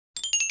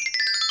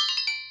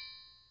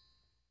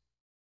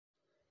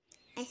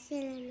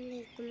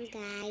Assalamualaikum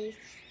guys.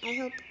 I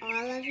hope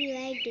all of you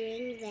are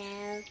doing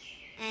well.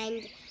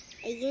 And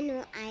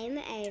I'm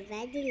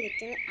Arva, the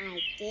little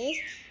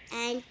artist.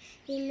 And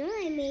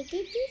I made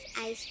this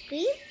ice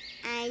cream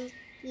and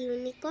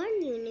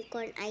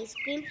unicorn ice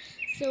cream.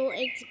 So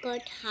it's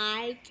got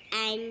hearts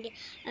and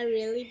a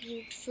really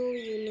beautiful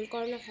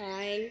unicorn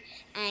horn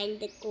and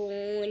the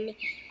cone.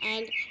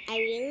 And I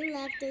really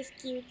love those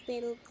cute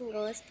little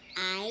closed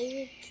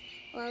eyes. It's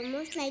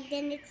almost like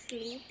then it's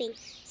sleeping.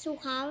 So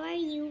how are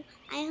you?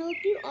 I hope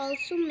you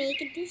also make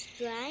this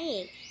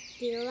drawing.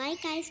 Do you like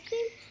ice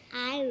cream?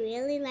 I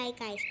really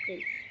like ice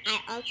cream. I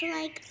also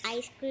like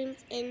ice creams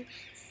in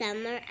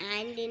summer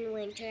and in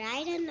winter.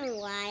 I don't know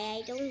why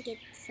I don't get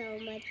so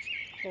much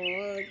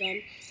cold,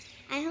 and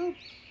I hope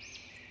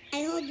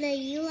I hope that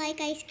you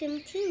like ice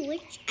cream too.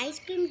 Which ice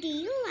cream do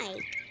you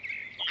like?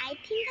 I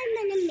think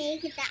I'm gonna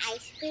make the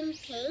ice cream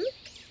pink,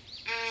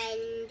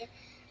 and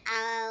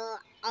I'll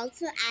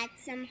also add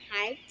some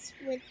hearts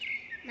with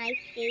my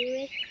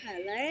favorite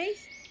colors,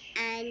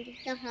 and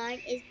the horn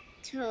is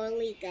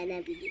totally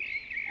gonna be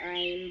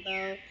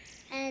rainbow.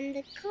 And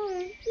the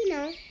cone,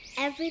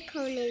 every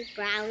cone is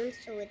brown,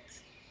 so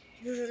it's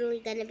usually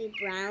gonna be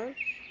brown.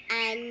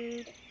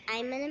 And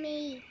I'm gonna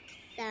make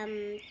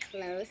some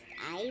closed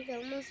eyes,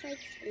 almost like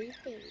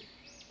sleeping.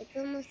 It's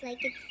almost like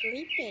it's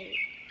sleeping.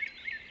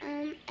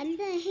 And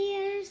the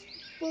hairs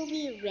will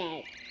be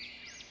red,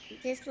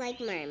 just like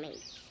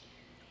mermaids.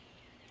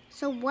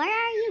 So what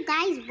are you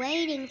guys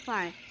waiting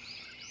for?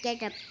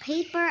 Get a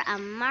paper, a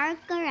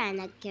marker,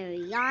 and a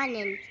crayon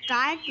and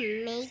start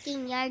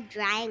making your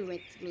drawing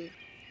with me.